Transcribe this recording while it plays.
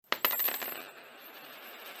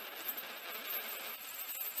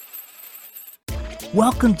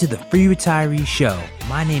Welcome to the Free Retiree Show.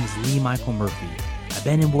 My name is Lee Michael Murphy. I've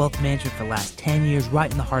been in wealth management for the last 10 years, right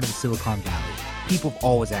in the heart of the Silicon Valley. People have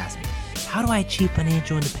always asked me, how do I achieve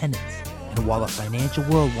financial independence? And while the financial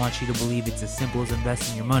world wants you to believe it's as simple as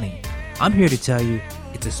investing your money, I'm here to tell you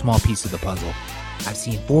it's a small piece of the puzzle. I've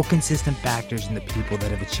seen 4 consistent factors in the people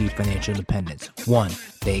that have achieved financial independence. 1,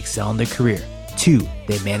 they excel in their career. 2,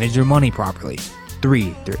 they manage their money properly.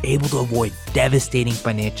 3, they're able to avoid devastating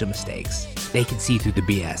financial mistakes. They can see through the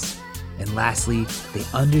BS. And lastly, they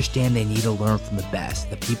understand they need to learn from the best,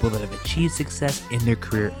 the people that have achieved success in their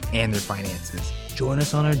career and their finances. Join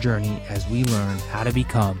us on our journey as we learn how to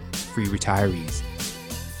become free retirees.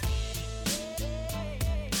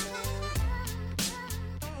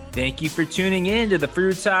 Thank you for tuning in to the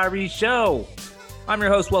Free Retiree Show. I'm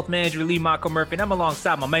your host, wealth manager Lee Michael Murphy, and I'm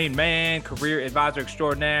alongside my main man, career advisor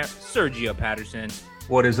extraordinaire, Sergio Patterson.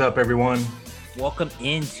 What is up, everyone? Welcome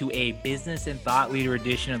into a business and thought leader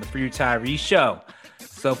edition of the Free Retiree Show.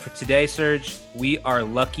 So for today, Serge, we are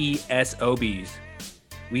lucky SOBs.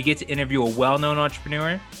 We get to interview a well-known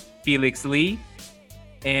entrepreneur, Felix Lee.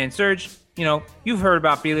 And Serge, you know, you've heard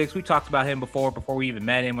about Felix. We talked about him before we even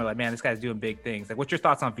met him. We're like, man, this guy's doing big things. Like, what's your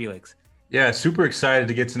thoughts on Felix? Yeah, super excited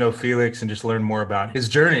to get to know Felix and just learn more about his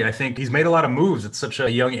journey. I think he's made a lot of moves at such a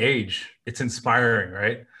young age. It's inspiring,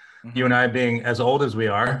 right? Mm-hmm. You and I being as old as we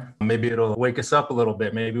are, maybe it'll wake us up a little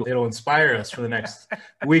bit. Maybe it'll inspire us for the next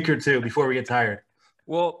week or two before we get tired.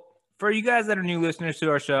 Well, for you guys that are new listeners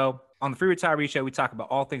to our show, on the Free Retiree Show, we talk about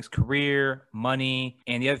all things career, money,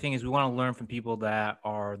 and the other thing is we want to learn from people that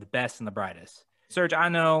are the best and the brightest. Serge, I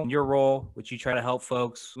know your role, which you try to help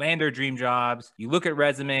folks land their dream jobs. You look at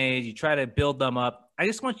resumes, you try to build them up. I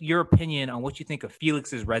just want your opinion on what you think of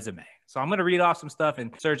Felix's resume. So I'm going to read off some stuff.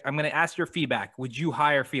 And Serge, I'm going to ask your feedback. Would you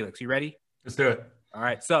hire Felix? You ready? Let's do it. All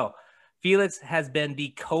right. So Felix has been the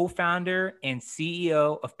co-founder and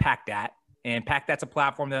CEO of PackThat. And PackThat's a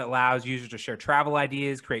platform that allows users to share travel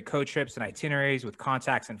ideas, create co-trips and itineraries with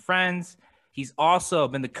contacts and friends. He's also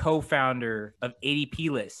been the co-founder of ADP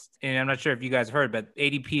List. And I'm not sure if you guys heard, but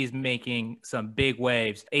ADP is making some big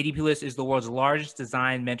waves. ADP List is the world's largest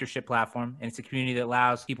design mentorship platform, and it's a community that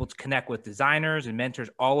allows people to connect with designers and mentors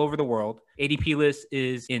all over the world. ADP List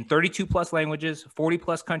is in 32 plus languages, 40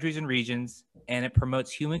 plus countries and regions, and it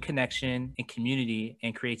promotes human connection and community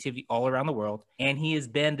and creativity all around the world. And he has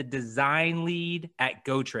been the design lead at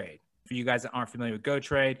GoTrade. For you guys that aren't familiar with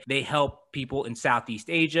GoTrade, they help people in Southeast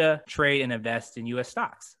Asia trade and invest in U.S.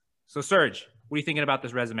 stocks. So Serge, what are you thinking about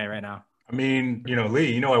this resume right now? I mean,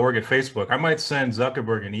 Lee, I work at Facebook. I might send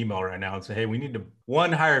Zuckerberg an email right now and say, hey, we need to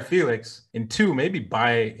 1, hire Felix, and 2, maybe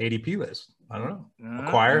buy ADP List. I don't know.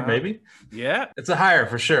 Acquire, maybe? Yeah. It's a hire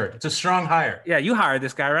for sure. It's a strong hire. Yeah, you hired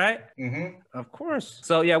this guy, right? Mm-hmm. Of course.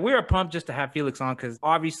 So yeah, we are pumped just to have Felix on because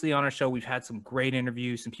obviously on our show, we've had some great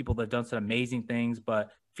interviews, some people that have done some amazing things,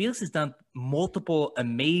 but Felix has done multiple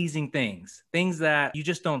amazing things that you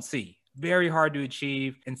just don't see. Very hard to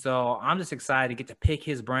achieve. And so I'm just excited to get to pick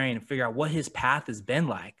his brain and figure out what his path has been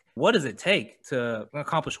like. What does it take to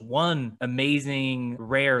accomplish one amazing,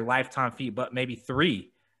 rare lifetime feat, but maybe 3?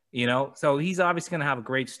 So he's obviously going to have a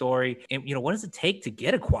great story. And, what does it take to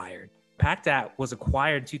get acquired? PackThat was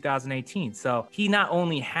acquired in 2018. So he not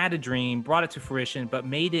only had a dream, brought it to fruition, but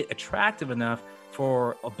made it attractive enough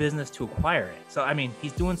for a business to acquire it. So,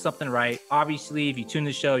 he's doing something right. Obviously, if you tune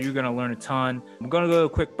the show, you're going to learn a ton. We're going to go to a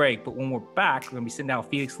quick break, but when we're back, we're going to be sitting down with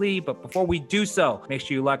Felix Lee. But before we do so, make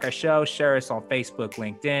sure you like our show, share us on Facebook,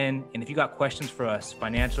 LinkedIn. And if you got questions for us,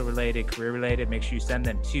 financial related, career related, make sure you send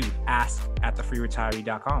them to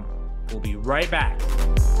ask@thefreeretiree.com. We'll be right back.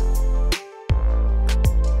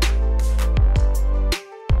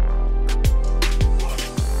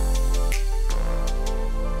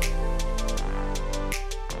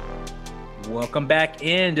 Welcome back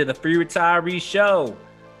into the Free Retiree Show.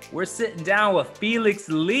 We're sitting down with Felix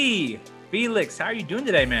Lee. Felix, how are you doing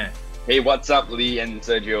today, man? Hey, what's up, Lee and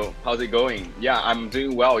Sergio? How's it going? Yeah, I'm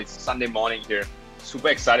doing well. It's Sunday morning here. Super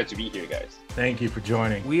excited to be here, guys. Thank you for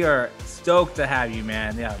joining. We are stoked to have you,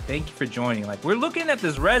 man. Yeah, thank you for joining. We're looking at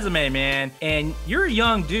this resume, man, and you're a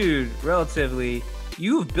young dude, relatively.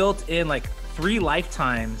 You've built in 3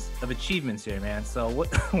 lifetimes of achievements here, man. So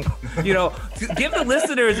what, give the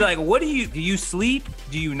listeners, what do you sleep?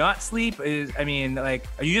 Do you not sleep? Are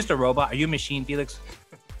you just a robot? Are you a machine, Felix?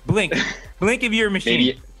 Blink if you're a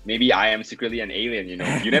machine. Maybe I am secretly an alien,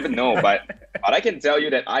 you never know, but I can tell you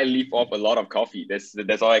that I live off a lot of coffee.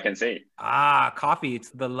 That's all I can say. Coffee. It's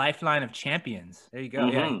the lifeline of champions. There you go.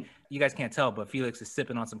 Mm-hmm. Yeah, you guys can't tell, but Felix is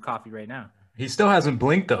sipping on some coffee right now. He still hasn't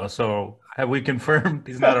blinked though, so have we confirmed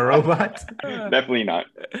he's not a robot? Definitely not.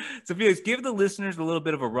 So Felix, give the listeners a little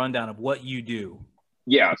bit of a rundown of what you do.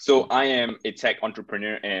 Yeah, so I am a tech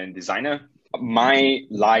entrepreneur and designer. My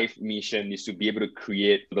life mission is to be able to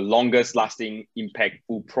create the longest lasting,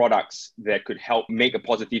 impactful products that could help make a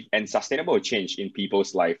positive and sustainable change in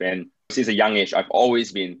people's life. And since a young age, I've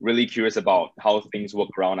always been really curious about how things work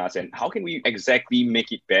around us and how can we exactly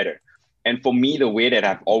make it better. And for me, the way that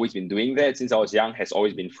I've always been doing that since I was young has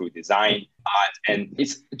always been through design, art, and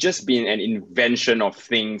it's just been an invention of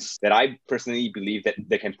things that I personally believe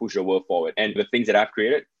that can push the world forward. And the things that I've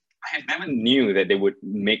created, I have never knew that they would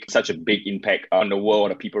make such a big impact on the world or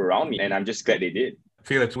the people around me. And I'm just glad they did.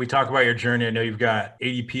 Felix, we talk about your journey. I know you've got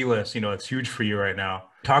ADP lists, it's huge for you right now.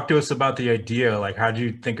 Talk to us about the idea. Like, how did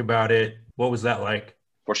you think about it? What was that like?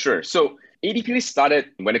 For sure. So ADP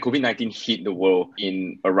started when the COVID-19 hit the world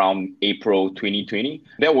in around April 2020.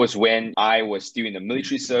 That was when I was still in the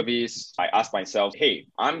military service. I asked myself, hey,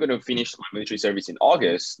 I'm going to finish my military service in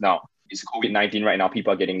August. Now, it's COVID-19 right now.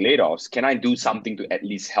 People are getting laid offs. Can I do something to at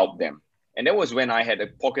least help them? And that was when I had a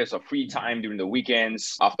pockets of free time during the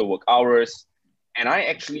weekends, after work hours. And I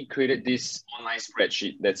actually created this online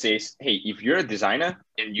spreadsheet that says, hey, if you're a designer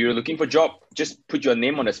and you're looking for a job, just put your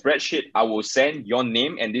name on the spreadsheet. I will send your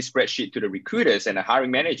name and this spreadsheet to the recruiters and the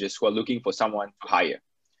hiring managers who are looking for someone to hire.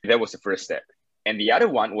 That was the first step. And the other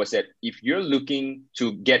one was that if you're looking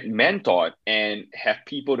to get mentored and have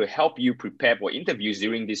people to help you prepare for interviews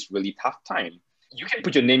during this really tough time, you can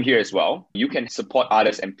put your name here as well. You can support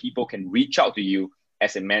others and people can reach out to you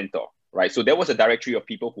as a mentor, right? So there was a directory of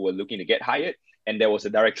people who were looking to get hired. And there was a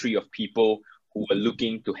directory of people who were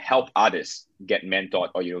looking to help others get mentored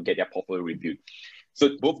or, get their portfolio reviewed.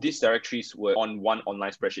 So both these directories were on one online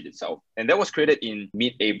spreadsheet itself. And that was created in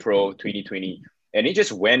mid-April 2020. And it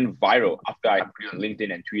just went viral after I put it on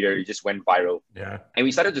LinkedIn and Twitter. It just went viral. Yeah. And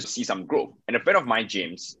we started to see some growth. And a friend of mine,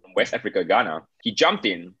 James, from West Africa, Ghana, he jumped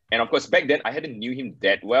in. And of course, back then, I hadn't knew him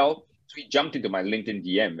that well. So he jumped into my LinkedIn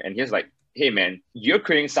DM. And he was like, hey, man, you're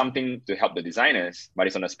creating something to help the designers, but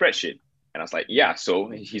it's on a spreadsheet. And I was like, yeah. So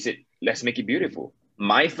he said, let's make it beautiful.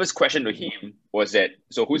 My first question to him was that,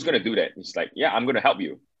 so who's going to do that? He's like, yeah, I'm going to help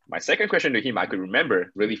you. My second question to him, I could remember,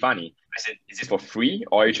 really funny. I said, is this for free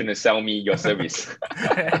or are you trying to sell me your service?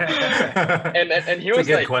 and he was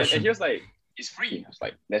like, and he was like, it's free. I was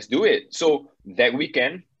like, let's do it. So that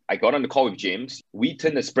weekend, I got on the call with James. We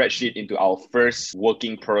turned the spreadsheet into our first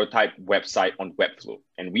working prototype website on Webflow.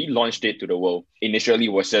 And we launched it to the world. Initially,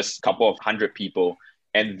 it was just a couple of hundred people.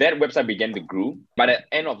 And that website began to grow. By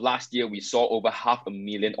the end of last year, we saw over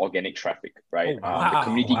 500,000 organic traffic, right? Oh, wow. The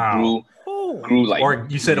community grew like, or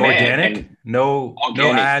you said organic? No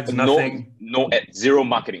ads, nothing. No ad, zero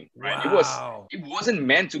marketing, right? Wow. It wasn't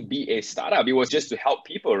meant to be a startup. It was just to help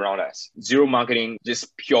people around us. Zero marketing,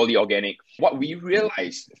 just purely organic. What we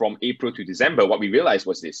realized from April to December, what we realized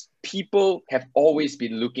was this. People have always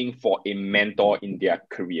been looking for a mentor in their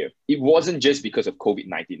career. It wasn't just because of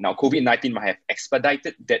COVID-19. Now, COVID-19 might have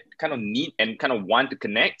expedited that kind of need and kind of want to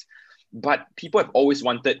connect, but people have always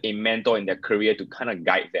wanted a mentor in their career to kind of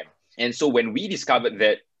guide them. And so when we discovered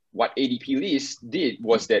that, what ADP List did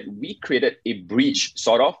was that we created a bridge,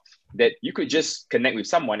 sort of, that you could just connect with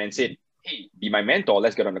someone and say, hey, be my mentor,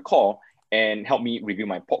 let's get on the call and help me review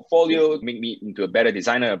my portfolio, make me into a better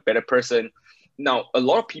designer, a better person. Now, a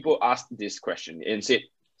lot of people ask this question and said,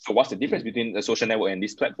 so what's the difference between a social network and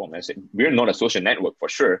this platform? And I said, we're not a social network for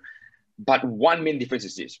sure. But one main difference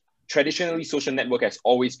is this. Traditionally, social network has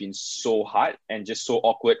always been so hard and just so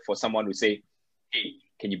awkward for someone to say, hey,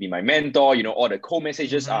 can you be my mentor? All the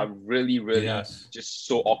co-messages are really, really just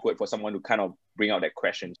so awkward for someone to kind of bring out that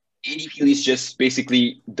question. ADP is just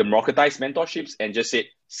basically democratized mentorships and just said,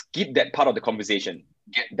 skip that part of the conversation,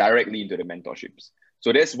 get directly into the mentorships.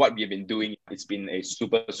 So that's what we've been doing. It's been a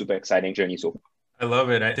super, super exciting journey so far. I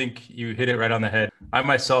love it. I think you hit it right on the head. I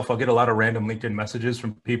myself, I'll get a lot of random LinkedIn messages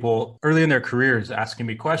from people early in their careers asking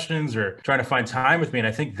me questions or trying to find time with me. And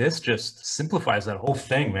I think this just simplifies that whole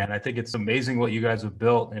thing, man. I think it's amazing what you guys have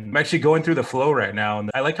built. And I'm actually going through the flow right now.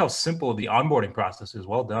 And I like how simple the onboarding process is.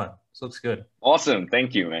 Well done. So it's good. Awesome.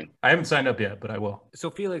 Thank you, man. I haven't signed up yet, but I will. So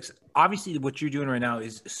Felix, obviously what you're doing right now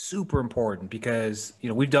is super important because,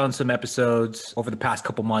 we've done some episodes over the past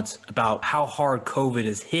couple months about how hard COVID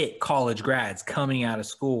has hit college grads coming out of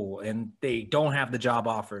school and they don't have the job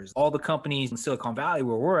offers. All the companies in Silicon Valley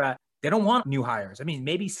where we're at, they don't want new hires. I mean,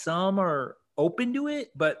 maybe some are open to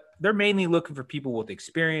it, but they're mainly looking for people with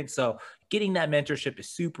experience. So getting that mentorship is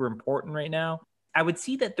super important right now. I would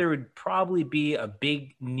see that there would probably be a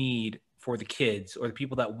big need for the kids or the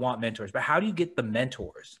people that want mentors, but how do you get the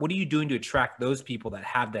mentors? What are you doing to attract those people that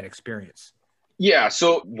have that experience? Yeah,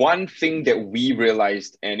 so one thing that we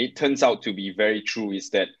realized, and it turns out to be very true, is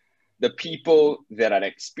that the people that are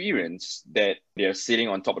experienced, that they're sitting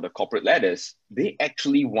on top of the corporate ladders, they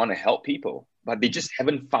actually want to help people, but they just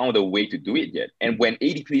haven't found a way to do it yet. And when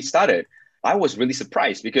ADP started, I was really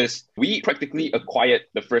surprised because we practically acquired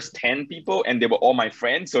the first 10 people and they were all my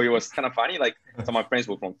friends. So it was kind of funny. Like some of my friends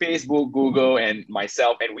were from Facebook, Google, and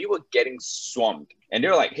myself, and we were getting swamped. And they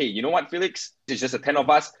were like, hey, you know what, Felix? It's just a 10 of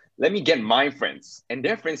us. Let me get my friends. And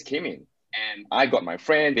their friends came in. And I got my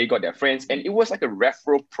friend, they got their friends. And it was like a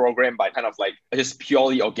referral program, by kind of like just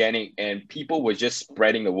purely organic. And people were just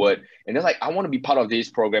spreading the word. And they're like, I want to be part of this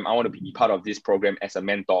program. I want to be part of this program as a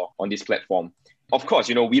mentor on this platform. Of course,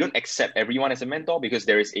 you know, we don't accept everyone as a mentor because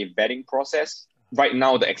there is a vetting process. Right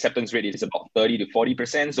now, the acceptance rate is about 30 to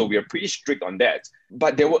 40%. So we are pretty strict on that.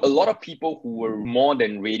 But there were a lot of people who were more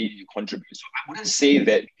than ready to contribute. So I wouldn't say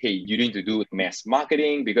that, hey, you need to do mass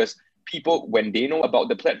marketing, because people, when they know about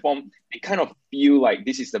the platform, they kind of feel like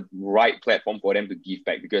this is the right platform for them to give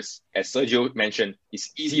back. Because as Sergio mentioned,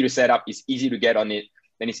 it's easy to set up, it's easy to get on it,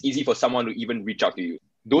 and it's easy for someone to even reach out to you.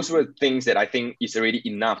 Those were things that I think is already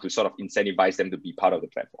enough to sort of incentivize them to be part of the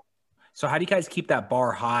platform. So how do you guys keep that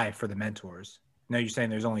bar high for the mentors? I know you're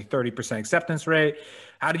saying there's only 30% acceptance rate.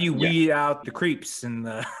 How do you weed out the creeps and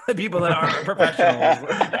the people that aren't professionals?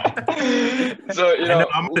 So, you know,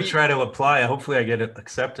 I'm going to try to apply. Hopefully I get it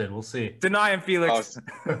accepted. We'll see. Deny him, Felix.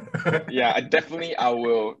 Yeah, I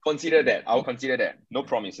will consider that. I'll consider that. No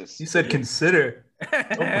promises. You said consider.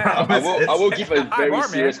 I will give a very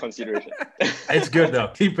serious consideration. It's good though.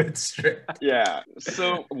 Keep it strict. Yeah.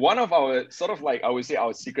 So one of our sort of like, I would say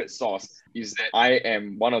our secret sauce is that I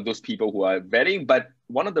am one of those people who are vetting, but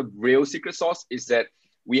one of the real secret sauce is that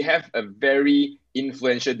we have a very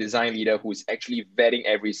influential design leader who's actually vetting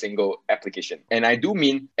every single application. And I do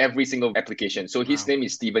mean every single application. So his name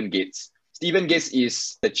is Stephen Gates. Stephen Gates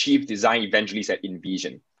is the chief design evangelist at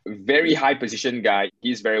InVision. Very high position guy.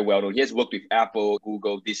 He's very well known. He has worked with Apple,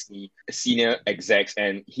 Google, Disney, senior execs,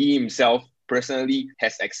 and he himself personally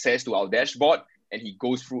has access to our dashboard, and he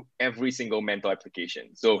goes through every single mentor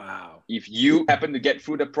application. So if you happen to get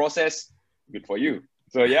through the process, good for you.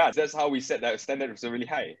 So yeah, that's how we set that standard so really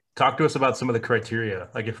high. Talk to us about some of the criteria.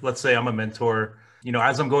 Like if, let's say I'm a mentor, you know,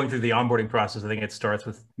 as I'm going through the onboarding process, I think it starts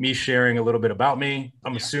with me sharing a little bit about me.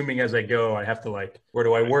 I'm assuming as I go, I have to like, where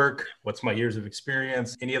do I work? What's my years of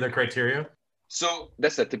experience? Any other criteria? So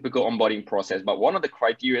that's a typical onboarding process. But one of the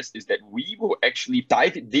criteria is that we will actually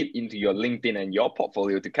dive deep into your LinkedIn and your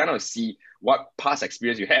portfolio to kind of see what past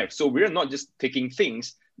experience you have. So we're not just taking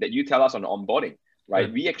things that you tell us on the onboarding. Right?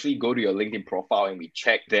 We actually go to your LinkedIn profile and we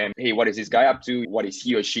check them. Hey, what is this guy up to? What is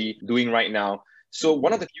he or she doing right now? So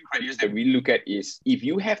one of the few criteria that we look at is if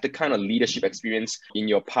you have the kind of leadership experience in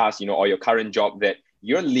your past, you know, or your current job that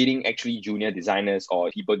you're leading actually junior designers or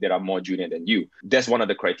people that are more junior than you. That's one of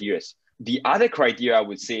the criteria. The other criteria I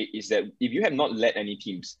would say is that if you have not led any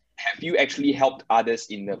teams, have you actually helped others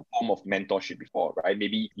in the form of mentorship before, right?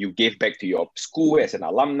 Maybe you gave back to your school as an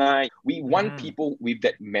alumni. We want people with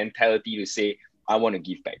that mentality to say, I want to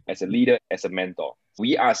give back as a leader, as a mentor.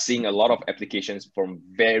 We are seeing a lot of applications from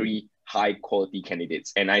very high quality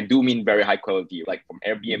candidates. And I do mean very high quality, like from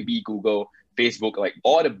Airbnb, Google, Facebook, like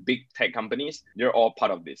all the big tech companies, they're all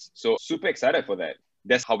part of this. So super excited for that.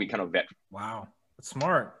 That's how we kind of vet. Wow. That's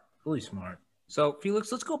smart. Really smart. So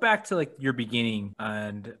Felix, let's go back to like your beginning.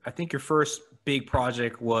 And I think your first big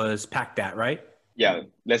project was Pack That, right? Yeah,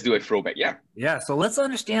 let's do a throwback. Yeah. Yeah. So let's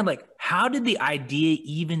understand, like, how did the idea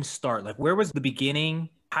even start? Like, where was the beginning?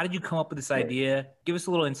 How did you come up with this idea? Give us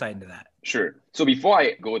a little insight into that. Sure. So before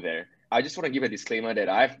I go there, I just want to give a disclaimer that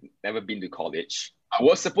I've never been to college. I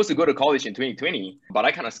was supposed to go to college in 2020, but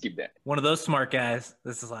I kind of skipped that. One of those smart guys.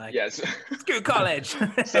 This is like, yes, let's go to college.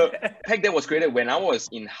 So Pack That was created when I was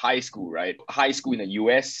in high school, right? High school in the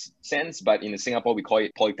US sense, but in Singapore, we call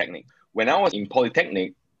it Polytechnic. When I was in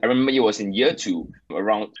Polytechnic, I remember it was in year 2,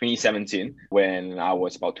 around 2017, when I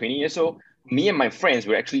was about 20 years old. Me and my friends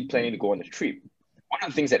were actually planning to go on a trip. One of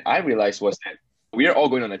the things that I realized was that we are all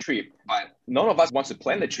going on a trip, but none of us wants to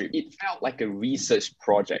plan the trip. It felt like a research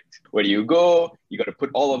project. Where do you go? You got to put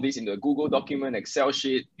all of this into a Google document, Excel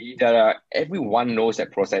sheet, data. Everyone knows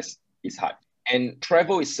that process is hard. And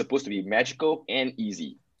travel is supposed to be magical and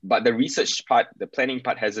easy. But the research part, the planning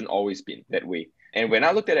part hasn't always been that way. And when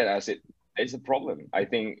I looked at it, I said, it's a problem. I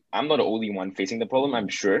think I'm not the only one facing the problem, I'm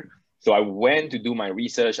sure. So I went to do my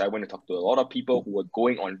research. I went to talk to a lot of people who were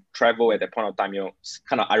going on travel at that point of time. You know, it's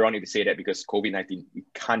kind of ironic to say that because COVID-19, we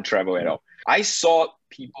can't travel at all. I saw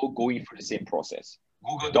people going through the same process.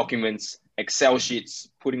 Google documents, Excel sheets,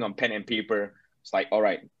 putting on pen and paper. It's like, all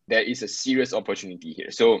right, there is a serious opportunity here.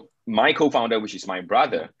 So my co-founder, which is my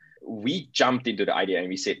brother, we jumped into the idea and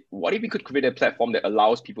we said, what if we could create a platform that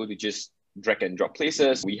allows people to just drag and drop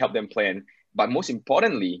places? We help them plan, but most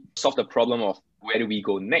importantly, solve the problem of where do we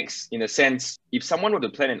go next? In a sense, if someone were to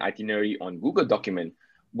plan an itinerary on Google document,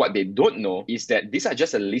 what they don't know is that these are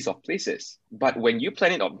just a list of places. But when you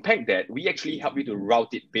plan it on PackThat, we actually help you to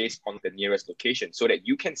route it based on the nearest location so that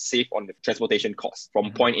you can save on the transportation costs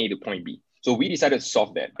from point A to point B. So we decided to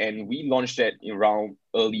solve that, and we launched that around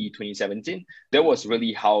early 2017. That was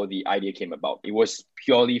really how the idea came about. It was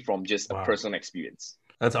purely from just a personal experience.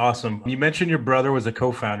 That's awesome. You mentioned your brother was a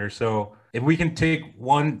co-founder. So if we can take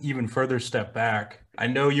one even further step back, I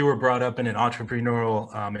know you were brought up in an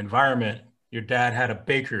entrepreneurial environment. Your dad had a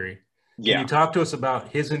bakery. Can you talk to us about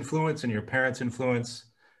his influence and your parents' influence?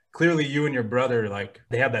 Clearly, you and your brother, like,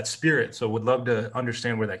 they have that spirit. So would love to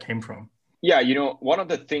understand where that came from. Yeah, you know, one of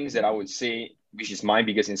the things that I would say, which is my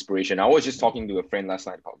biggest inspiration, I was just talking to a friend last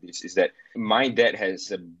night about this, is that my dad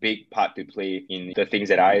has a big part to play in the things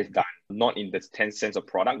that I've done, not in the 10 cents of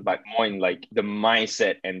product, but more in like the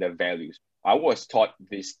mindset and the values. I was taught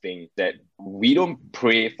this thing that we don't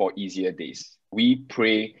pray for easier days. We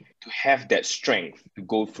pray to have that strength to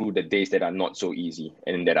go through the days that are not so easy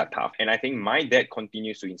and that are tough. And I think my dad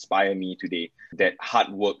continues to inspire me today that hard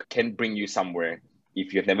work can bring you somewhere.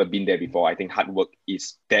 If you've never been there before, I think hard work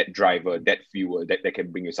is that driver, that fuel that can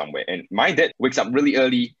bring you somewhere. And my dad wakes up really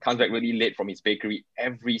early, comes back really late from his bakery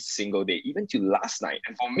every single day, even to last night.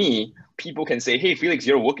 And for me, people can say, hey, Felix,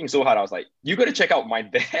 you're working so hard. I was like, you got to check out my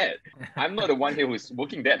dad. I'm not the one here who's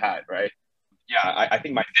working that hard, right? Yeah, I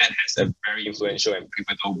think my dad has a very influential and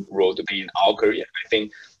pivotal role to play in our career. I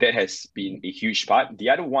think that has been a huge part. The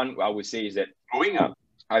other one I would say is that growing up,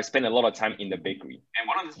 I spent a lot of time in the bakery. And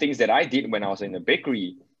one of the things that I did when I was in the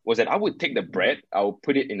bakery was that I would take the bread, I would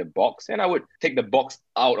put it in a box, and I would take the box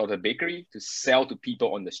out of the bakery to sell to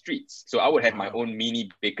people on the streets. So I would have my own mini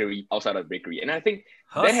bakery outside of the bakery. And I think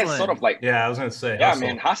that has sort of like... Yeah, I was going to say. Yeah, hustle.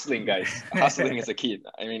 Man, hustling, guys. Hustling as a kid.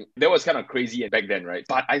 I mean, that was kind of crazy back then, right?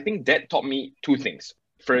 But I think that taught me two things.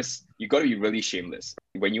 First, you got to be really shameless.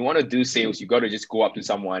 When you want to do sales, you got to just go up to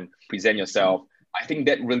someone, present yourself. I think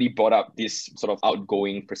that really brought up this sort of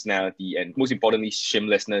outgoing personality and most importantly,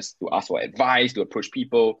 shamelessness to ask for advice, to approach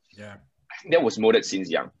people. Yeah, I think that was molded since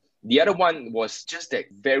young. The other one was just that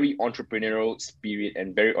very entrepreneurial spirit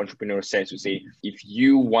and very entrepreneurial sense to say, if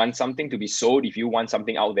you want something to be sold, if you want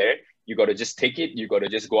something out there, you got to just take it. You got to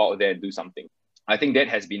just go out there and do something. I think that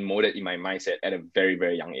has been molded in my mindset at a very,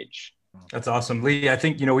 very young age. That's awesome. Lee, I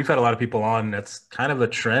think, we've had a lot of people on. That's kind of the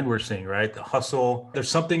trend we're seeing, right? The hustle. There's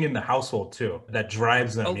something in the household too that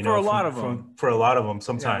drives them, for a lot of them. For a lot of them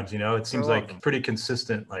sometimes, it seems like pretty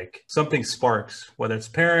consistent, like something sparks, whether it's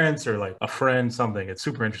parents or like a friend, something. It's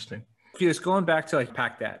super interesting. Felix, going back to like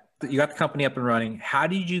PackThat, you got the company up and running. How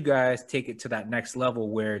did you guys take it to that next level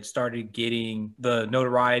where it started getting the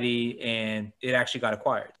notoriety and it actually got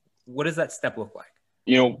acquired? What does that step look like?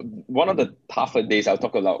 One of the tougher days I'll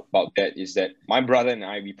talk about that is that my brother and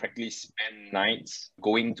I, we practically spend nights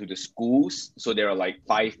going to the schools. So there are like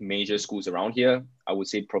 5 major schools around here. I would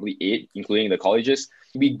say probably 8, including the colleges.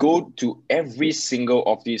 We go to every single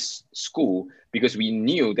of these school because we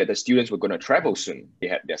knew that the students were going to travel soon. They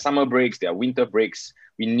had their summer breaks, their winter breaks.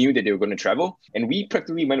 We knew that they were going to travel. And we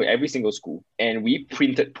practically went to every single school and we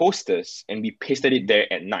printed posters and we pasted it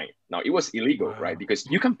there at night. Now, it was illegal, right? Because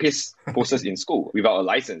you can paste posters in school without a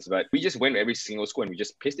license, but we just went to every single school and we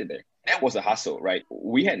just pasted there. That was a hustle, right?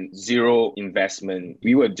 We had zero investment.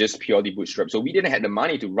 We were just purely bootstrapped. So we didn't have the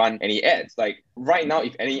money to run any ads. Like right now,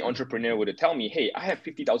 if any entrepreneur were to tell me, hey, I have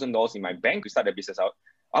 $50,000 in my bank to start a business out,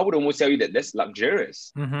 I would almost tell you that that's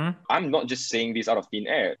luxurious. Mm-hmm. I'm not just saying this out of thin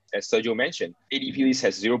air. As Sergio mentioned, EP54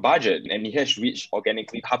 has zero budget and it has reached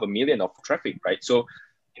organically 500,000 of traffic, right? So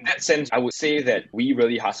in that sense, I would say that we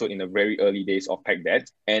really hustled in the very early days of PackThat.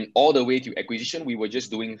 And all the way to acquisition, we were just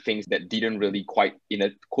doing things that didn't really quite in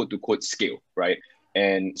a quote-to-quote scale, right?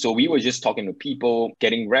 And so we were just talking to people,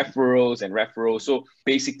 getting referrals. So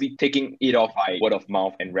basically taking it off by word of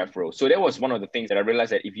mouth and referrals. So that was one of the things that I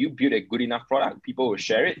realized that if you build a good enough product, people will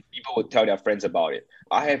share it, people will tell their friends about it.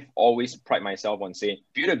 I have always pride myself on saying,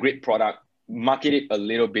 build a great product, market it a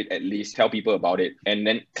little bit at least, tell people about it, and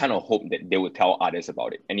then kind of hope that they will tell others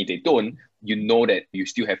about it. And if they don't, you know that you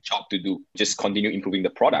still have job to do. Just continue improving the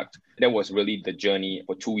product. That was really the journey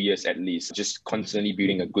for 2 years at least, just constantly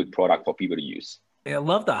building a good product for people to use. I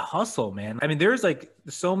love the hustle, man. I mean, there's like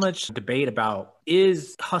so much debate about,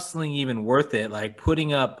 is hustling even worth it? Like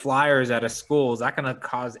putting up flyers at a school, is that going to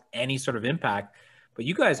cause any sort of impact? But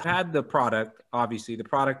you guys had the product, obviously the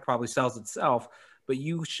product probably sells itself, but but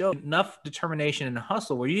you showed enough determination and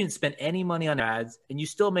hustle where you didn't spend any money on ads and you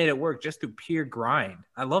still made it work just through pure grind.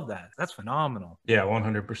 I love that. That's phenomenal. Yeah,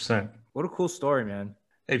 100%. What a cool story, man.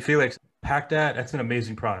 Hey, Felix, Pack That, that's an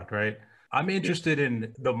amazing product, right? I'm interested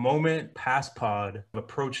in the moment PassPod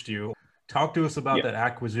approached you. Talk to us about that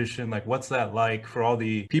acquisition. Like, what's that like for all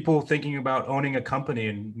the people thinking about owning a company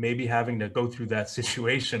and maybe having to go through that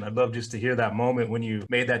situation? I'd love just to hear that moment when you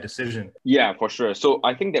made that decision. Yeah, for sure. So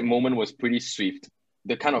I think that moment was pretty swift.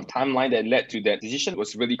 The kind of timeline that led to that decision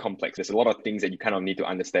was really complex. There's a lot of things that you kind of need to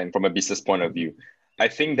understand from a business point of view. I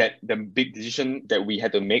think that the big decision that we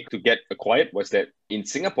had to make to get acquired was that in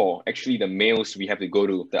Singapore, actually the males, we have to go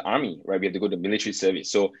to the army, right? We have to go to military service.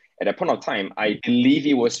 So at that point of time, I believe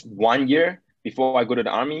it was 1 year before I go to the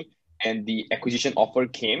army and the acquisition offer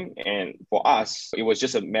came. And for us, it was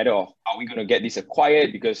just a matter of, are we going to get this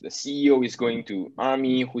acquired? Because the CEO is going to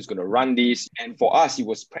army, who's going to run this? And for us, it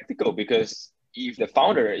was practical because if the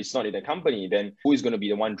founder is not in the company, then who is going to be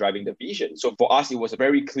the one driving the vision? So for us, it was a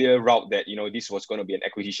very clear route that, this was going to be an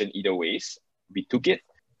acquisition either ways. We took it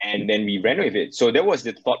and then we ran with it. So that was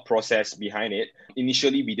the thought process behind it.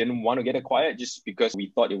 Initially, we didn't want to get acquired just because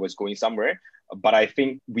we thought it was going somewhere. But I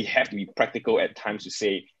think we have to be practical at times to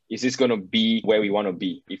say, is this going to be where we want to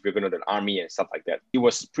be if we're going to the army and stuff like that? It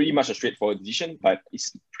was pretty much a straightforward decision, but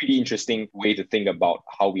it's a pretty interesting way to think about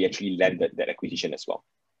how we actually landed that acquisition as well.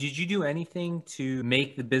 Did you do anything to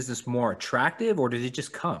make the business more attractive or did it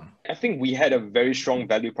just come? I think we had a very strong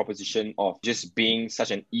value proposition of just being such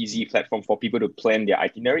an easy platform for people to plan their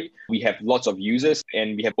itinerary. We have lots of users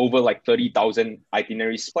and we have over like 30,000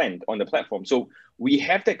 itineraries planned on the platform. So we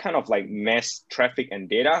have that kind of like mass traffic and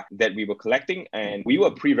data that we were collecting and we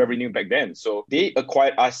were pre-revenue back then. So they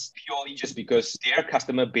acquired us purely just because their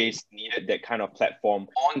customer base needed that kind of platform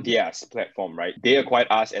on their platform, right? They acquired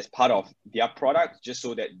us as part of their product just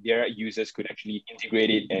so that their users could actually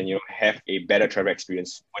integrate it and have a better travel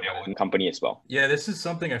experience for their own company as well. Yeah, this is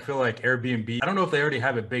something I feel like Airbnb, I don't know if they already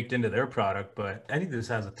have it baked into their product, but I think this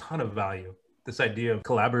has a ton of value. This idea of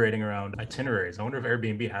collaborating around itineraries. I wonder if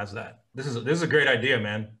Airbnb has that. This is a great idea,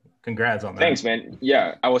 man. Congrats on that. Thanks, man.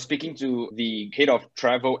 Yeah, I was speaking to the head of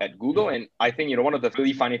travel at Google, and I think one of the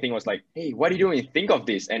really funny thing was like, "Hey, why do you even think of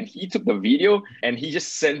this?" And he took the video and he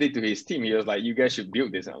just sent it to his team. He was like, "You guys should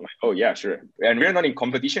build this." And I'm like, "Oh yeah, sure." And we're not in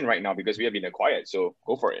competition right now because we have been acquired, so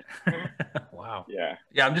go for it. Wow.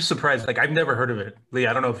 Yeah, I'm just surprised. Like, I've never heard of it. Lee,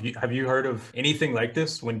 I don't know if have you heard of anything like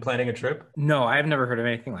this when planning a trip? No, I've never heard of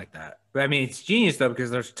anything like that. But I mean, it's genius though,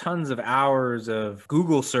 because there's tons of hours of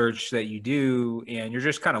Google search that you do and you're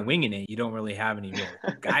just kind of winging it. You don't really have any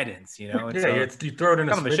real guidance, And Yeah, so you throw it in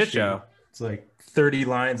a kind of a shit spreadsheet. show. It's like 30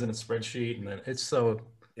 lines in a spreadsheet and then it's so,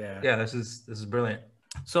 yeah, this is brilliant.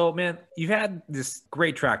 So, man, you've had this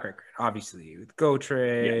great track record, obviously, with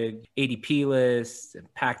GoTrade, ADP lists,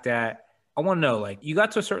 and Pack That. I want to know, like, you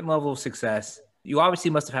got to a certain level of success. You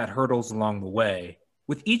obviously must have had hurdles along the way.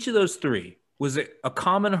 With each of those three, was it a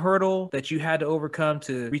common hurdle that you had to overcome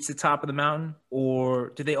to reach the top of the mountain,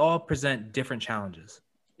 or did they all present different challenges?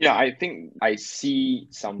 Yeah, I think I see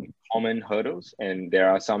some common hurdles and there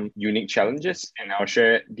are some unique challenges, and I'll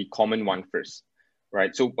share the common one first.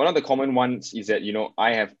 Right. So one of the common ones is that,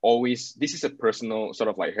 I have always, this is a personal sort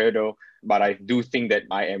of like hurdle, but I do think that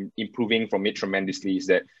I am improving from it tremendously, is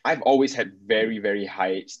that I've always had very, very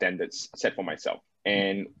high standards set for myself.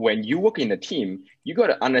 And when you work in a team, you got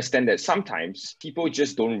to understand that sometimes people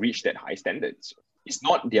just don't reach that high standards. It's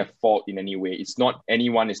not their fault in any way. It's not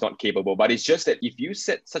anyone is not capable, but it's just that if you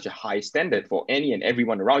set such a high standard for any and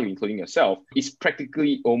everyone around you, including yourself, it's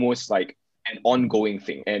practically almost like an ongoing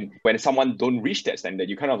thing. And when someone don't reach that standard,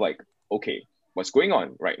 you kind of like, okay, what's going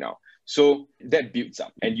on right now? So that builds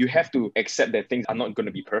up and you have to accept that things are not going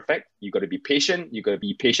to be perfect. You got to be patient. You got to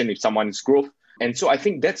be patient with someone's growth. And so I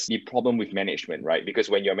think that's the problem with management, right? Because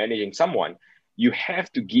when you're managing someone, you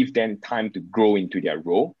have to give them time to grow into their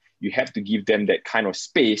role. You have to give them that kind of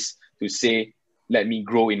space to say, let me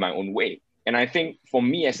grow in my own way. And I think for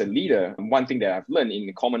me as a leader, one thing that I've learned in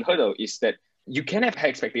the common hurdle is that you can have high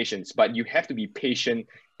expectations, but you have to be patient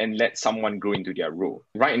and let someone grow into their role.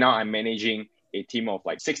 Right now, I'm managing a team of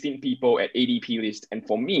like 16 people at ADP list. And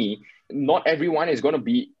for me, not everyone is going to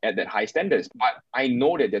be at that high standards, but I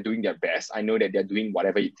know that they're doing their best. I know that they're doing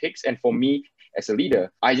whatever it takes. And for me, as a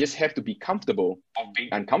leader, I just have to be comfortable of being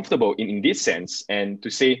uncomfortable in this sense and to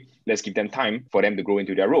say, let's give them time for them to grow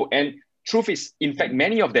into their role. And truth is, in fact,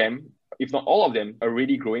 many of them, if not all of them, are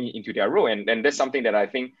really growing into their role. And that's something that I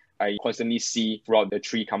think I constantly see throughout the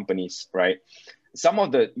three companies, right? Some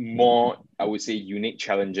of the more, I would say, unique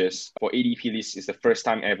challenges for ADP List is the first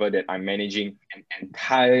time ever that I'm managing an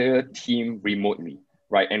entire team remotely,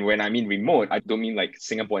 right? And when I mean remote, I don't mean like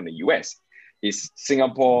Singapore and the US. It's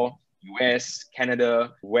Singapore, US,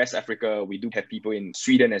 Canada, West Africa. We do have people in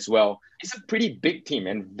Sweden as well. It's a pretty big team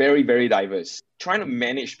and very, very diverse. Trying to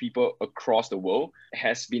manage people across the world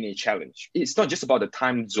has been a challenge. It's not just about the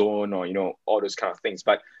time zone or, all those kind of things,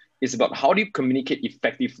 but it's about how do you communicate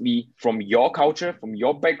effectively from your culture, from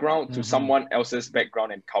your background to someone else's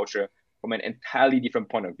background and culture from an entirely different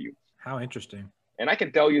point of view. How interesting. And I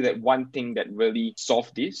can tell you that one thing that really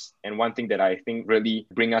solved this, and one thing that I think really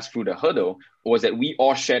bring us through the hurdle, was that we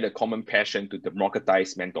all shared a common passion to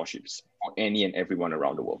democratize mentorships for any and everyone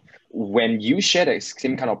around the world. When you share the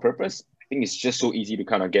same kind of purpose, I think it's just so easy to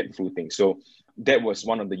kind of get through things. So that was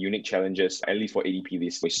one of the unique challenges, at least for ADP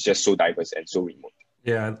List, which is just so diverse and so remote.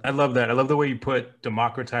 Yeah, I love that. I love the way you put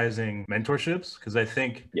democratizing mentorships, because I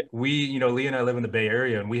think we, Lee and I live in the Bay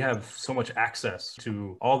Area and we have so much access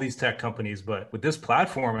to all these tech companies. But with this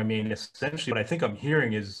platform, I mean, essentially what I think I'm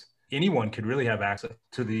hearing is anyone could really have access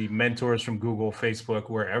to the mentors from Google, Facebook,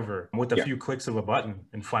 wherever, with a few clicks of a button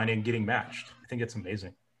and getting matched. I think it's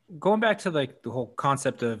amazing. Going back to like the whole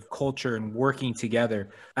concept of culture and working together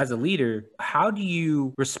as a leader, how do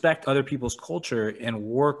you respect other people's culture and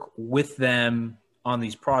work with them on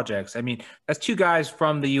these projects? I mean, as two guys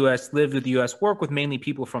from the US, lived with the US, work with mainly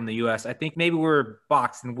people from the US, I think maybe we're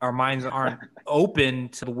boxed and our minds aren't open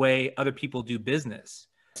to the way other people do business.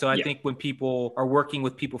 So I think when people are working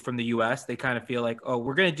with people from the US, they kind of feel like, oh,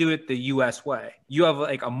 we're going to do it the US way. You have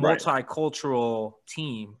like a multicultural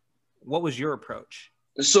team. What was your approach?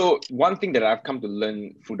 So one thing that I've come to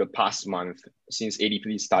learn through the past month since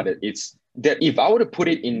ADP started, it's that if I were to put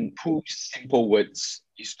it in two simple words,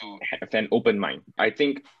 is to have an open mind. I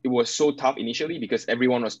think it was so tough initially because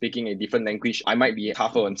everyone was speaking a different language. I might be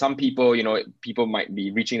tougher on some people, people might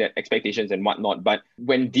be reaching their expectations and whatnot. But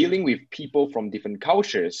when dealing with people from different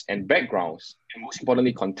cultures and backgrounds, and most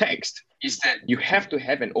importantly, context, is that you have to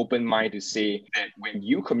have an open mind to say that when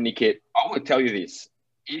you communicate, I will tell you this,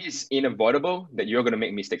 it is unavoidable that you're going to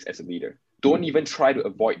make mistakes as a leader. Don't even try to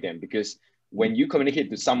avoid them, because when you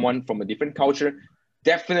communicate to someone from a different culture,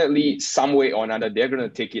 definitely some way or another, they're going to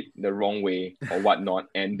take it the wrong way or whatnot.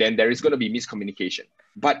 And then there is going to be miscommunication.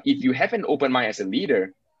 But if you have an open mind as a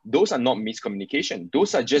leader, those are not miscommunication.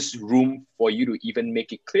 Those are just room for you to even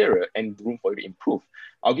make it clearer and room for you to improve.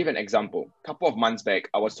 I'll give an example. A couple of months back,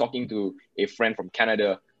 I was talking to a friend from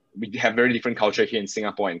Canada. We have very different culture here in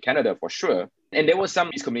Singapore and Canada for sure. And there was some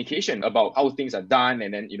miscommunication about how things are done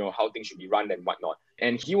and then, how things should be run and whatnot.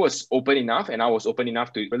 And he was open enough and I was open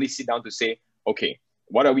enough to really sit down to say, okay,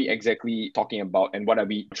 what are we exactly talking about and what are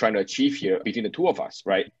we trying to achieve here between the two of us,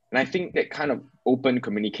 right? And I think that kind of open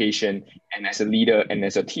communication and as a leader and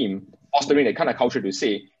as a team, fostering that kind of culture to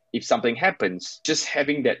say, if something happens, just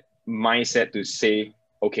having that mindset to say,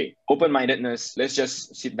 okay, open-mindedness, let's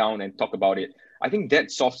just sit down and talk about it. I think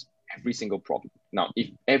that solves every single problem. Now, if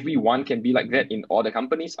everyone can be like that in all the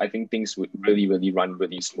companies, I think things would really, really run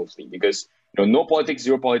really smoothly because, no politics,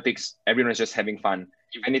 zero politics, everyone is just having fun.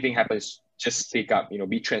 If anything happens, just speak up,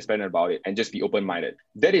 be transparent about it and just be open-minded.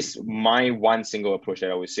 That is my one single approach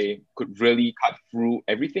that I would say could really cut through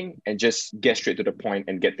everything and just get straight to the point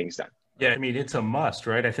and get things done. Yeah, I mean, it's a must,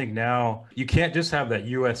 right? I think now you can't just have that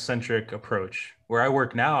US-centric approach. Where I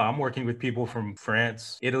work now, I'm working with people from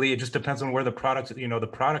France, Italy. It just depends on where the product, the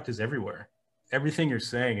product is everywhere. Everything you're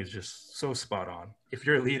saying is just so spot on. If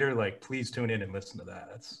you're a leader, please tune in and listen to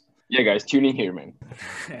that. Yeah, guys, tune in here, man.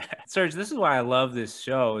 Serge, this is why I love this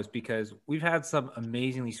show, is because we've had some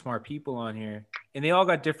amazingly smart people on here and they all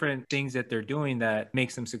got different things that they're doing that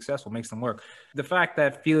makes them successful, makes them work. The fact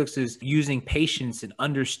that Felix is using patience and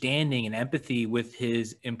understanding and empathy with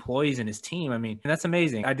his employees and his team, I mean, that's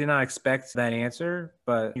amazing. I did not expect that answer,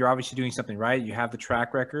 but you're obviously doing something right. You have the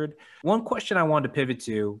track record. One question I wanted to pivot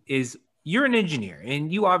to is, you're an engineer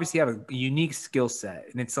and you obviously have a unique skill set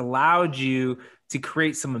and it's allowed you to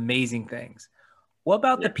create some amazing things. What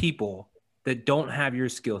about the people that don't have your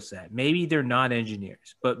skill set? Maybe they're not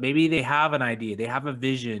engineers, but maybe they have an idea. They have a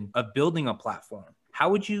vision of building a platform. How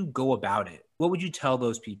would you go about it? What would you tell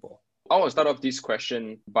those people? I will start off this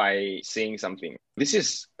question by saying something. This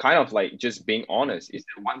is kind of like just being honest. It's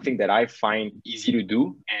the one thing that I find easy to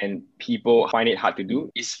do and people find it hard to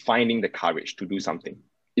do is finding the courage to do something.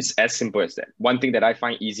 It's as simple as that. One thing that I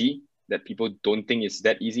find easy that people don't think is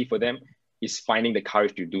that easy for them is finding the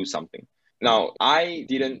courage to do something. Now, I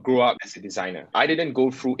didn't grow up as a designer. I didn't go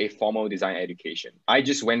through a formal design education. I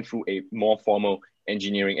just went through a more formal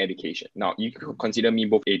engineering education. Now, you could consider me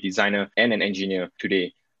both a designer and an engineer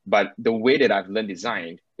today. But the way that I've learned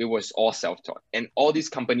design, it was all self-taught. And all these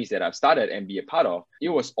companies that I've started and be a part of, it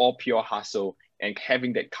was all pure hustle and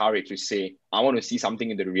having that courage to say, I want to see something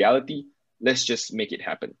into the reality. Let's just make it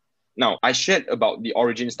happen. Now, I shared about the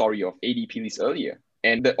origin story of ADP List earlier.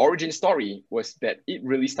 And the origin story was that it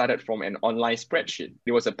really started from an online spreadsheet.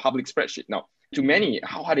 It was a public spreadsheet. Now, to many,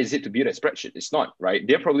 how hard is it to build a spreadsheet? It's not, right?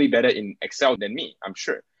 They're probably better in Excel than me, I'm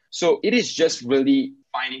sure. So it is just really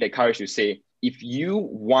finding the courage to say, if you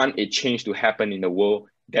want a change to happen in the world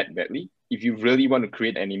that badly, if you really want to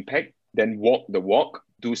create an impact, then walk the walk,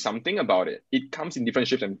 do something about it. It comes in different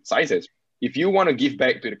shapes and sizes. If you want to give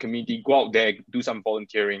back to the community, go out there, do some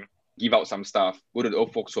volunteering, give out some stuff, go to the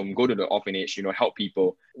old folks home, go to the orphanage, help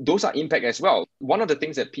people. Those are impact as well. One of the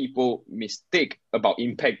things that people mistake about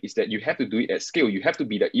impact is that you have to do it at scale. You have to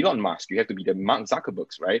be the Elon Musk, you have to be the Mark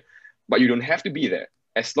Zuckerbergs, right? But you don't have to be there.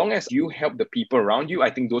 As long as you help the people around you, I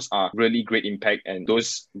think those are really great impact and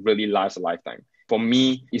those really last a lifetime. For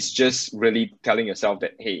me, it's just really telling yourself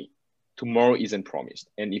that, hey, tomorrow isn't promised.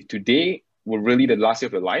 And if today were really the last year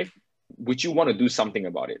of your life, would you want to do something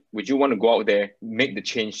about it? Would you want to go out there, make the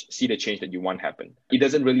change, see the change that you want happen? It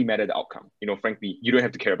doesn't really matter the outcome. Frankly, you don't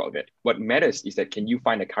have to care about that. What matters is that can you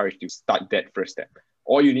find the courage to start that first step?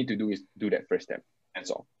 All you need to do is do that first step.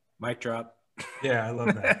 That's all. Mic drop. Yeah, I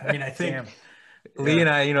love that. I mean, I think Lee and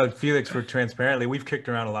I, Felix, for transparently, we've kicked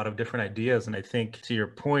around a lot of different ideas. And I think to your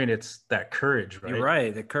point, it's that courage, right? You're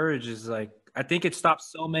right. The courage is I think it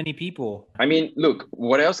stops so many people. I mean, look,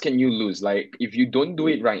 what else can you lose? Like, if you don't do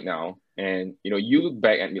it right now and, you look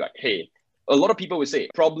back and be like, hey, a lot of people would say,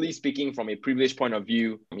 probably speaking from a privileged point of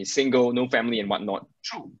view, he's single, no family and whatnot.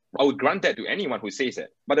 True. I would grant that to anyone who says that.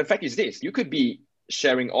 But the fact is this, you could be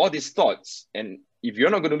sharing all these thoughts and if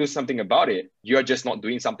you're not going to do something about it, you're just not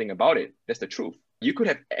doing something about it. That's the truth. You could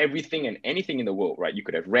have everything and anything in the world, right? You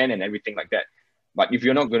could have rent and everything like that. But if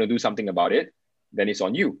you're not going to do something about it, then it's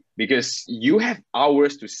on you because you have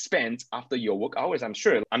hours to spend after your work hours. I'm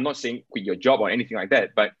sure. I'm not saying quit your job or anything like that,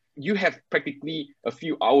 but you have practically a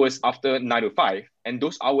few hours after 9 to 5, and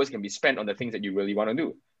those hours can be spent on the things that you really want to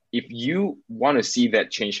do. If you want to see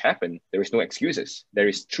that change happen, there is no excuses. There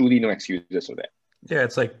is truly no excuses for that. Yeah,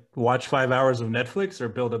 it's like watch 5 hours of Netflix or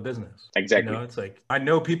build a business. Exactly. It's like, I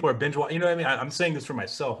know people are binge watching. What I mean? I'm saying this for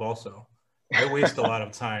myself also. I waste a lot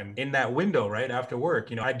of time in that window, right? After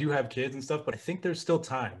work. I do have kids and stuff, but I think there's still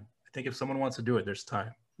time. I think if someone wants to do it, there's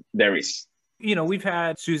time. There is. We've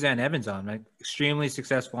had Suzanne Evans on, an extremely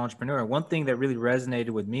successful entrepreneur. One thing that really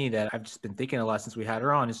resonated with me that I've just been thinking a lot since we had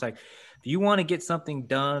her on, is like, if you want to get something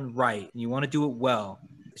done right, and you want to do it well,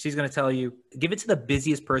 she's going to tell you, give it to the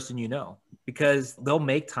busiest person you know, because they'll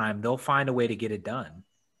make time. They'll find a way to get it done.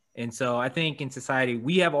 And so I think in society,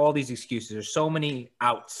 we have all these excuses. There's so many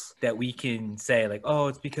outs that we can say like, oh,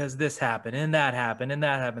 it's because this happened and that happened and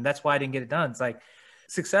that happened. That's why I didn't get it done. It's like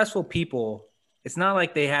successful people, it's not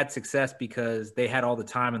like they had success because they had all the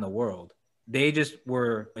time in the world. They just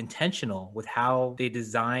were intentional with how they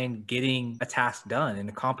designed getting a task done and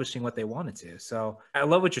accomplishing what they wanted to. So I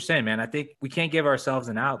love what you're saying, man. I think we can't give ourselves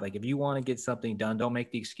an out. Like if you want to get something done, don't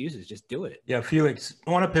make the excuses, just do it. Yeah, Felix,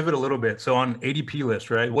 I want to pivot a little bit. So on ADP List,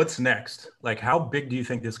 right? What's next? Like how big do you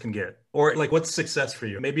think this can get? Or like what's success for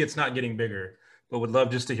you? Maybe it's not getting bigger, but would love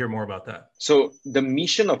just to hear more about that. So the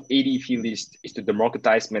mission of ADP List is to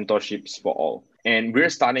democratize mentorships for all. And we're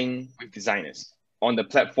starting with designers. On the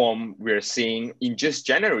platform, we're seeing in just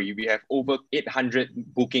January, we have over 800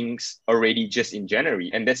 bookings already just in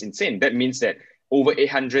January. And that's insane. That means that over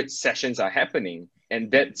 800 sessions are happening.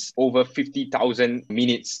 And that's over 50,000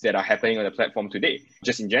 minutes that are happening on the platform today,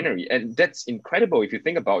 just in January. And that's incredible if you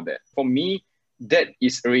think about that. For me, that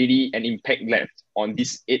is already an impact left on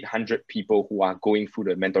these 800 people who are going through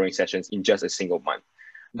the mentoring sessions in just a single month.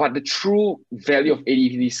 But the true value of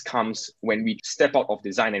ADPs comes when we step out of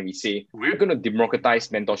design and we say, we're going to democratize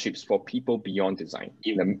mentorships for people beyond design,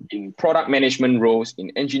 in product management roles, in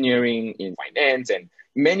engineering, in finance, and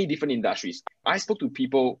many different industries. I spoke to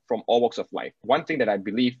people from all walks of life. One thing that I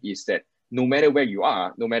believe is that no matter where you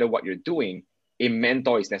are, no matter what you're doing, a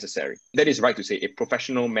mentor is necessary. That is right to say a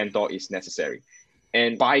professional mentor is necessary.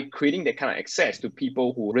 And by creating that kind of access to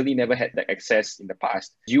people who really never had that access in the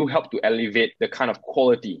past, you help to elevate the kind of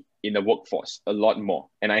quality in the workforce a lot more.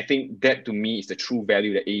 And I think that to me is the true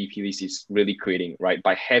value that ADP is really creating, right?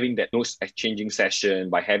 By having that notes exchanging session,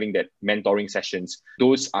 by having that mentoring sessions,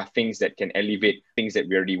 those are things that can elevate things that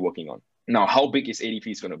we're already working on. Now, how big is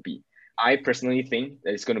ADP going to be? I personally think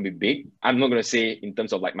that it's going to be big. I'm not going to say in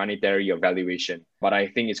terms of like monetary or valuation, but I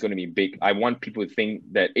think it's going to be big. I want people to think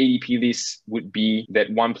that ADP List would be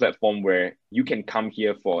that one platform where you can come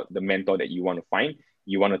here for the mentor that you want to find,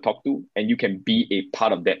 you want to talk to, and you can be a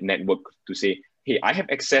part of that network to say, hey, I have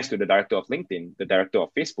access to the director of LinkedIn, the director of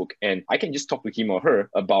Facebook, and I can just talk to him or her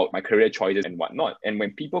about my career choices and whatnot. And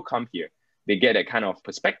when people come here, they get that kind of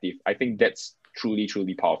perspective. I think that's truly,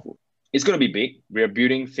 truly powerful. It's going to be big. We're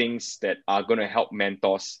building things that are going to help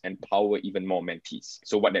mentors empower even more mentees.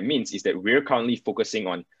 So what that means is that we're currently focusing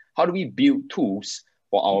on how do we build tools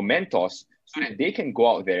for our mentors so that they can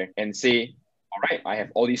go out there and say, all right, I have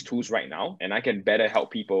all these tools right now and I can better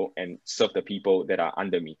help people and serve the people that are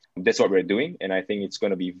under me. That's what we're doing. And I think it's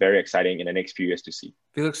going to be very exciting in the next few years to see.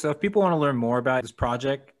 Felix, so if people want to learn more about this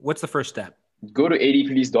project, what's the first step? Go to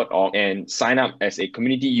adpolice.org and sign up as a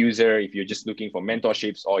community user if you're just looking for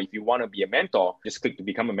mentorships, or if you want to be a mentor, just click to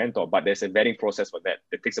become a mentor. But there's a vetting process for that.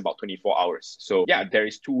 It takes about 24 hours. So yeah, there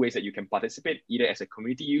is two ways that you can participate, either as a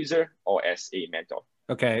community user or as a mentor.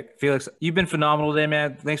 Okay, Felix, you've been phenomenal today,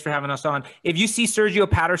 man. Thanks for having us on. If you see Sergio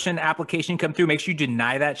Patterson application come through, make sure you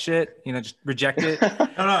deny that shit. Just reject it.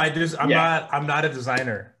 No, I'm not a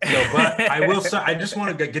designer. So, but I will. I just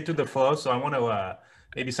want to get through the flow. So I want to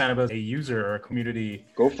maybe sign up as a user or a community.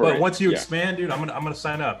 Go for it. But once you expand, dude, I'm gonna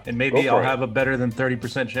sign up, and maybe I'll have a better than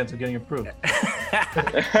 30% chance of getting approved.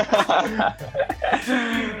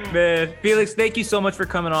 Man, Felix, thank you so much for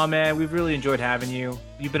coming on, man. We've really enjoyed having you.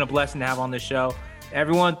 You've been a blessing to have on this show.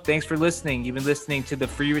 Everyone, thanks for listening. You've been listening to the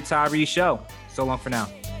Free Retiree Show. So long for now.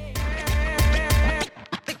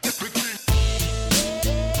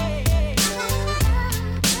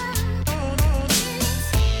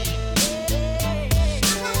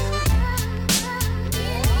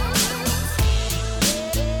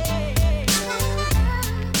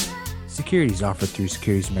 Securities offered through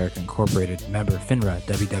Securities America Incorporated, member FINRA,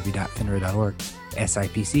 www.finra.org,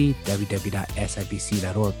 SIPC,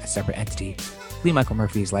 www.sipc.org, a separate entity. Lee Michael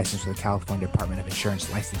Murphy is licensed with the California Department of Insurance,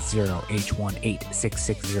 license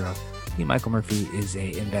 0H18660. Lee Michael Murphy is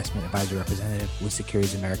an investment advisor representative with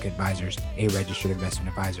Securities America Advisors, a registered investment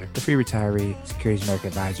advisor. The Free Retiree, Securities America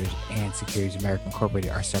Advisors, and Securities America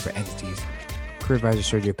Incorporated are separate entities. Career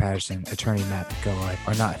advisor Sergio Patterson, attorney Matt McElroy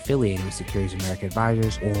are not affiliated with Securities America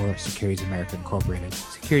Advisors or Securities America Incorporated.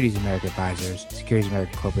 Securities America Advisors, Securities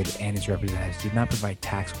America Incorporated, and its representatives do not provide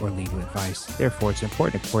tax or legal advice. Therefore, it's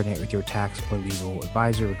important to coordinate with your tax or legal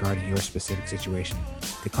advisor regarding your specific situation.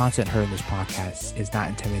 The content heard in this podcast is not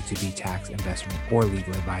intended to be tax, investment, or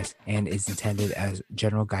legal advice and is intended as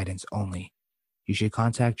general guidance only. You should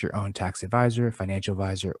contact your own tax advisor, financial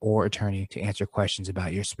advisor, or attorney to answer questions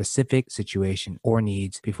about your specific situation or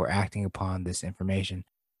needs before acting upon this information.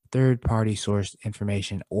 Third-party sourced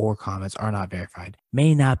information or comments are not verified,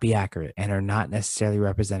 may not be accurate, and are not necessarily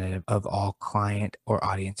representative of all client or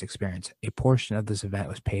audience experience. A portion of this event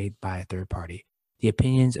was paid by a third party. The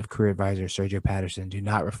opinions of career advisor Sergio Patterson do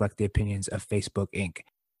not reflect the opinions of Facebook Inc.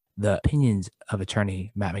 The opinions of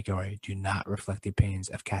attorney Matt McElroy do not reflect the opinions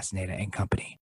of Castaneda and Company.